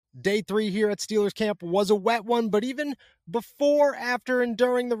Day 3 here at Steelers camp was a wet one, but even before, after, and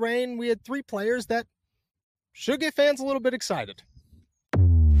during the rain, we had 3 players that should get fans a little bit excited.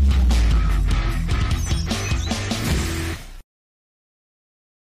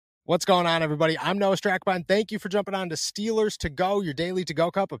 What's going on, everybody? I'm Noah Strackbein. Thank you for jumping on to Steelers to Go, your daily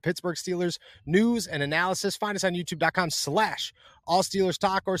to-go cup of Pittsburgh Steelers news and analysis. Find us on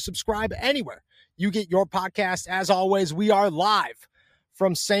youtube.com/allsteelerstalk or subscribe anywhere you get your podcast. As always, we are live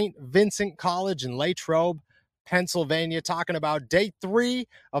from St. Vincent College in Latrobe, Pennsylvania, talking about day 3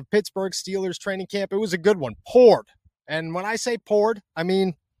 of Pittsburgh Steelers training camp. It was a good one. Poured. And when I say poured, I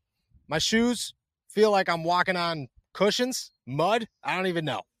mean my shoes feel like I'm walking on cushions, mud, I don't even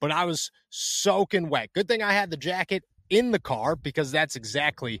know. But I was soaking wet. Good thing I had the jacket in the car because that's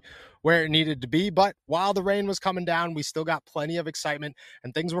exactly where it needed to be. But while the rain was coming down, we still got plenty of excitement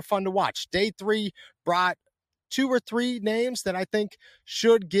and things were fun to watch. Day 3 brought 2 or 3 names that I think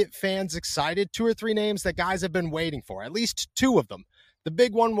should get fans excited. 2 or 3 names that guys have been waiting for, at least 2 of them. The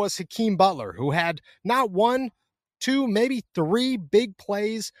big one was Hakeem Butler, who had not 1, 2, maybe 3 big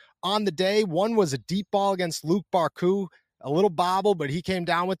plays on the day. One was a deep ball against Luke Barku, a little bobble, but he came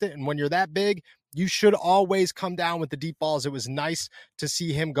down with it. And when you're that big, you should always come down with the deep balls. It was nice to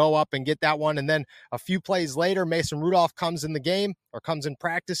see him go up and get that one. And then a few plays later, Mason Rudolph comes in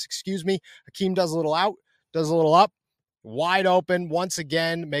practice. Hakeem does a little out, does a little up, wide open once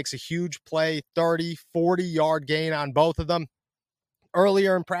again, makes a huge play, 30, 40-yard gain on both of them.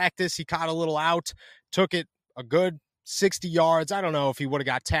 Earlier in practice, he caught a little out, took it a good 60 yards. I don't know if he would have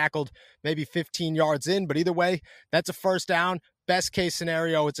got tackled, maybe 15 yards in, but either way, that's a first down. Best case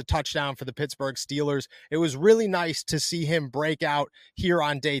scenario, it's a touchdown for the Pittsburgh Steelers. It was really nice to see him break out here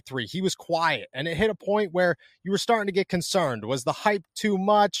on day 3. He was quiet, and it hit a point where you were starting to get concerned. Was the hype too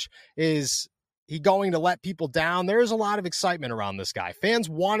much? Is he going to let people down? There's a lot of excitement around this guy. Fans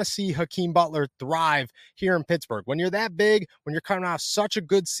want to see Hakeem Butler thrive here in Pittsburgh. When you're that big, when you're coming off such a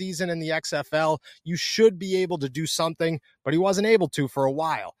good season in the XFL, you should be able to do something, but he wasn't able to for a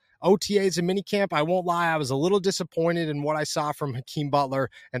while. OTAs and minicamp, I won't lie, I was a little disappointed in what I saw from Hakeem Butler,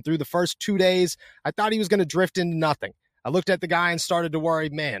 and through the first 2 days, I thought he was going to drift into nothing. I looked at the guy and started to worry,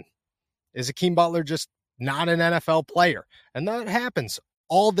 man, is Hakeem Butler just not an NFL player? And that happens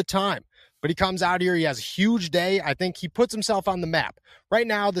all the time. But he comes out here, he has a huge day. I think he puts himself on the map. Right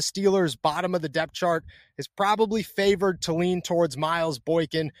now, the Steelers' bottom of the depth chart is probably favored to lean towards Miles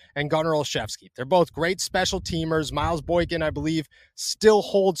Boykin and Gunnar Olszewski. They're both great special teamers. Miles Boykin, I believe, still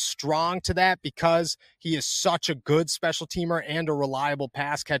holds strong to that because he is such a good special teamer and a reliable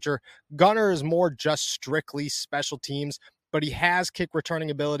pass catcher. Gunnar is more just strictly special teams, but he has kick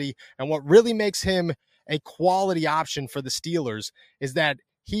returning ability. And what really makes him a quality option for the Steelers is that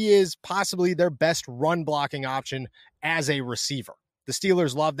he is possibly their best run blocking option as a receiver. The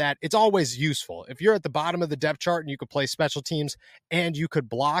Steelers love that. It's always useful. If you're at the bottom of the depth chart and you could play special teams and you could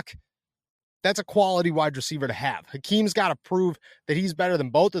block, that's a quality wide receiver to have. Hakeem's got to prove that he's better than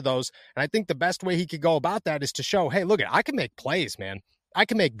both of those. And I think the best way he could go about that is to show, hey, look, I can make plays, man. I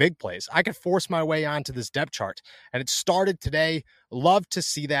can make big plays. I can force my way onto this depth chart. And it started today. Love to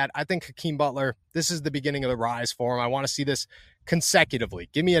see that. I think Hakeem Butler, this is the beginning of the rise for him. I want to see this consecutively.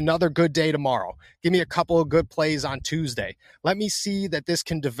 Give me another good day tomorrow. Give me a couple of good plays on Tuesday. Let me see that this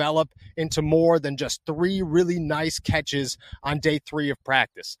can develop into more than just 3 really nice catches on day 3 of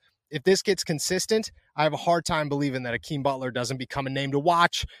practice. If this gets consistent, I have a hard time believing that Hakeem Butler doesn't become a name to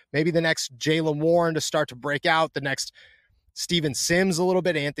watch. Maybe the next Jaylen Warren to start to break out, the next Steven Sims a little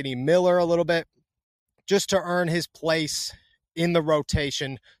bit, Anthony Miller a little bit, just to earn his place in the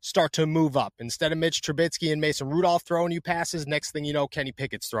rotation, start to move up. Instead of Mitch Trubisky and Mason Rudolph throwing you passes, next thing you know, Kenny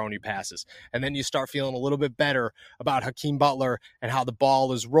Pickett's throwing you passes. And then you start feeling a little bit better about Hakeem Butler and how the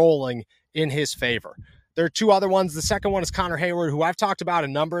ball is rolling in his favor. There are 2 other ones. The second one is Connor Hayward, who I've talked about a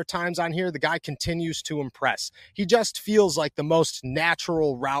number of times on here. The guy continues to impress. He just feels like the most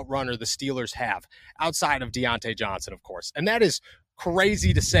natural route runner the Steelers have, outside of Deontay Johnson, of course. And that is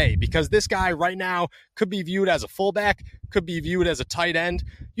crazy to say because this guy right now could be viewed as a fullback, could be viewed as a tight end.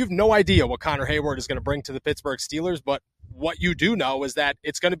 You have no idea what Connor Hayward is going to bring to the Pittsburgh Steelers, but what you do know is that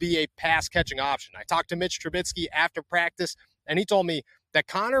it's going to be a pass-catching option. I talked to Mitch Trubisky after practice, and he told me that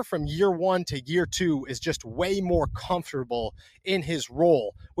Connor from year 1 to year 2 is just way more comfortable in his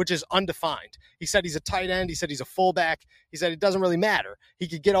role, which is undefined. He said he's a tight end. He said he's a fullback. He said it doesn't really matter. He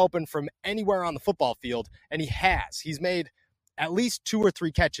could get open from anywhere on the football field, and he has. He's made at least 2 or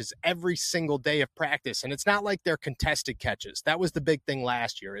 3 catches every single day of practice. And it's not like they're contested catches. That was the big thing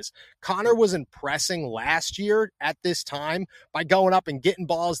last year is Connor was impressing last year at this time by going up and getting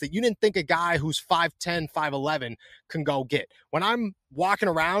balls that you didn't think a guy who's 5'10", 5'11" can go get. When I'm walking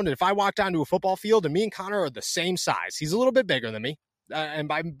around, and if I walk down to a football field and me and Connor are the same size, he's a little bit bigger than me. And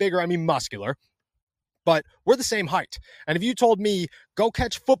by bigger, I mean muscular. But we're the same height. And if you told me, go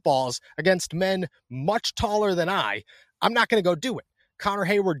catch footballs against men much taller than I'm not going to go do it. Connor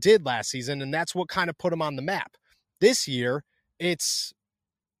Heyward did last season, and that's what kind of put him on the map. This year, it's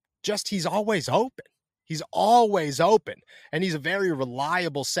just he's always open. He's always open, and he's a very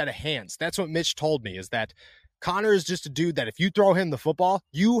reliable set of hands. That's what Mitch told me, is that Connor is just a dude that if you throw him the football,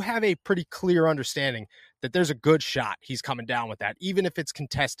 you have a pretty clear understanding that there's a good shot he's coming down with that, even if it's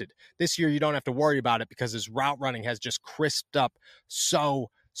contested. This year, you don't have to worry about it because his route running has just crisped up so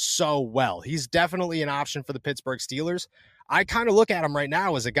well. He's definitely an option for the Pittsburgh Steelers. I kind of look at him right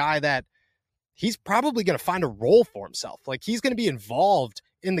now as a guy that he's probably going to find a role for himself. Like, he's going to be involved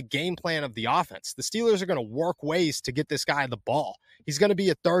in the game plan of the offense. The Steelers are going to work ways to get this guy the ball. He's going to be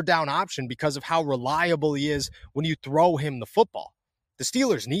a third down option because of how reliable he is when you throw him the football. The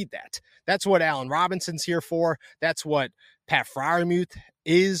Steelers need that. That's what Allen Robinson's here for. That's what Pat Freiermuth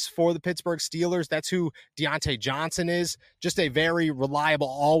is for the Pittsburgh Steelers. That's who Diontae Johnson is. Just a very reliable,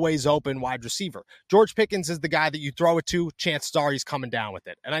 always open wide receiver. George Pickens is the guy that you throw it to. Chances are he's coming down with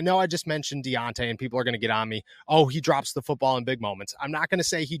it. And I know I just mentioned Diontae, and people are going to get on me. Oh, he drops the football in big moments. I'm not going to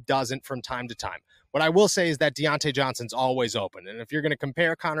say he doesn't from time to time. What I will say is that Diontae Johnson's always open. And if you're going to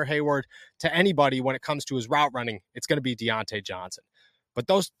compare Connor Heyward to anybody when it comes to his route running, it's going to be Diontae Johnson. But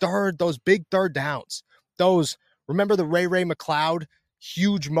those big third downs, remember the Ray McLeod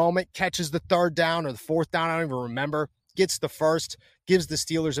huge moment, catches the third down or the fourth down, I don't even remember, gets the first, gives the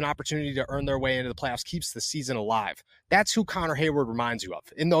Steelers an opportunity to earn their way into the playoffs, keeps the season alive. That's who Connor Heyward reminds you of.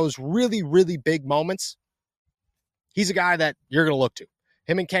 In those really, really big moments, he's a guy that you're going to look to.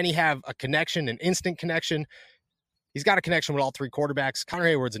 Him and Kenny have a connection, an instant connection. He's got a connection with all 3 quarterbacks. Connor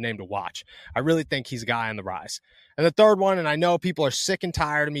Heyward's a name to watch. I really think he's a guy on the rise. And the third one, and I know people are sick and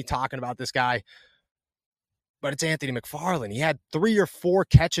tired of me talking about this guy, but it's Anthony McFarland. He had 3 or 4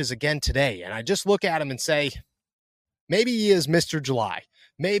 catches again today, and I just look at him and say, maybe he is Mr. July.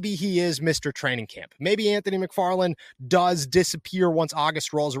 Maybe he is Mr. Training Camp. Maybe Anthony McFarland does disappear once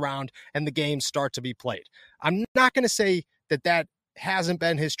August rolls around and the games start to be played. I'm not going to say that hasn't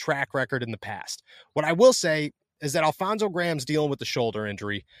been his track record in the past. What I will say is that Alfonso Graham's dealing with the shoulder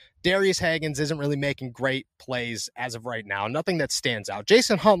injury. Darius Haggins isn't really making great plays as of right now. Nothing that stands out.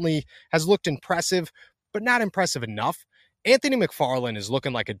 Jason Huntley has looked impressive, but not impressive enough. Anthony McFarland is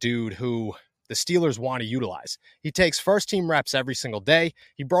looking like a dude who the Steelers want to utilize. He takes first-team reps every single day.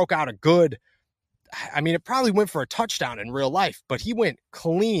 He broke out it probably went for a touchdown in real life, but he went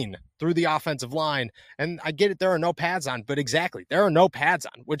clean through the offensive line. And I get it, there are no pads on, but exactly, there are no pads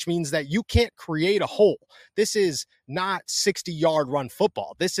on, which means that you can't create a hole. This is not 60-yard run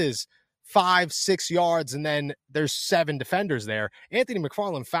football. This is 5-6 yards, and then there's 7 defenders there. Anthony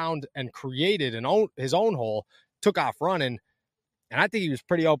McFarland found and created his own hole, took off running, and I think he was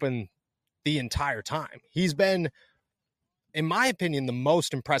pretty open the entire time. He's been, in my opinion, the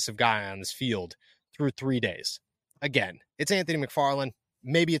most impressive guy on this field through 3 days. Again, it's Anthony McFarland.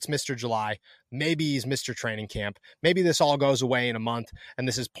 Maybe it's Mr. July. Maybe he's Mr. Training Camp. Maybe this all goes away in a month and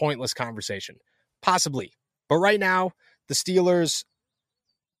this is pointless conversation. Possibly. But right now, the Steelers,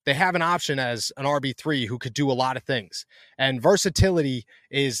 they have an option as an RB3 who could do a lot of things. And versatility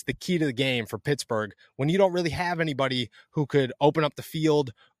is the key to the game for Pittsburgh when you don't really have anybody who could open up the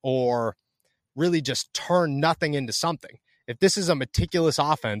field or really just turn nothing into something. If this is a meticulous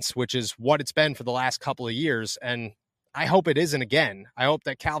offense, which is what it's been for the last couple of years, and I hope it isn't again. I hope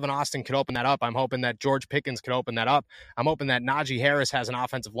that Calvin Austin could open that up. I'm hoping that George Pickens could open that up. I'm hoping that Najee Harris has an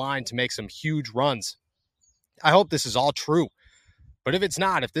offensive line to make some huge runs. I hope this is all true. But if it's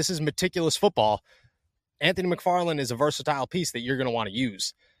not, if this is meticulous football, Anthony McFarland is a versatile piece that you're going to want to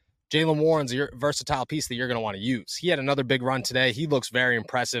use. Jaylen Warren's a versatile piece that you're going to want to use. He had another big run today. He looks very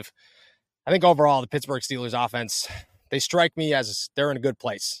impressive. I think overall, the Pittsburgh Steelers offense, they strike me as they're in a good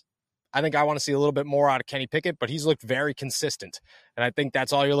place. I think I want to see a little bit more out of Kenny Pickett, but he's looked very consistent. And I think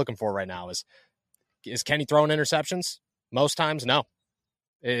that's all you're looking for right now is Kenny throwing interceptions? Most times, no.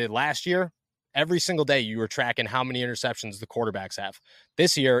 Last year, every single day you were tracking how many interceptions the quarterbacks have.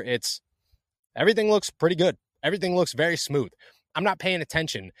 This year, everything looks pretty good. Everything looks very smooth. I'm not paying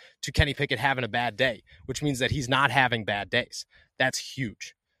attention to Kenny Pickett having a bad day, which means that he's not having bad days. That's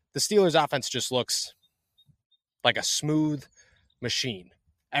huge. The Steelers offense just looks like a smooth machine.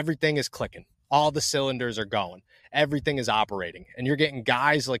 Everything is clicking. all the cylinders are going. Everything is operating. And you're getting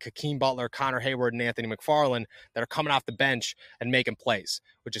guys like Hakeem Butler, Connor Hayward, and Anthony McFarland that are coming off the bench and making plays,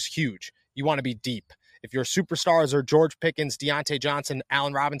 which is huge. You want to be deep. If your superstars are George Pickens, Deontay Johnson,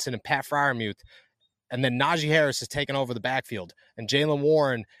 Allen Robinson, and Pat Freiermuth, and then Najee Harris is taking over the backfield, and Jaylen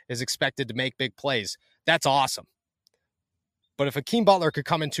Warren is expected to make big plays, that's awesome. But if Hakeem Butler could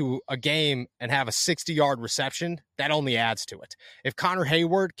come into a game and have a 60-yard reception, that only adds to it. If Connor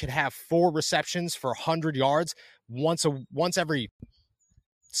Hayward could have 4 receptions for 100 yards once every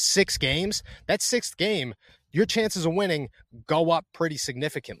 6 games, that 6th game, your chances of winning go up pretty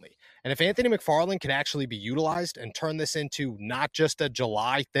significantly. And if Anthony McFarland can actually be utilized and turn this into not just a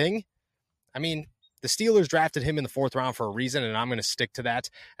July thing, I mean, the Steelers drafted him in the 4th round for a reason, and I'm going to stick to that.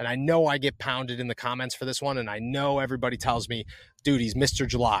 And I know I get pounded in the comments for this one, and I know everybody tells me, dude, he's Mr.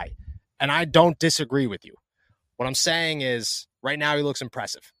 July. And I don't disagree with you. What I'm saying is right now he looks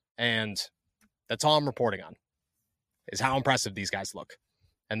impressive, and that's all I'm reporting on, is how impressive these guys look.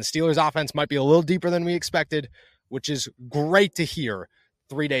 And the Steelers offense might be a little deeper than we expected, which is great to hear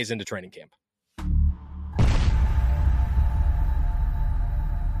 3 days into training camp.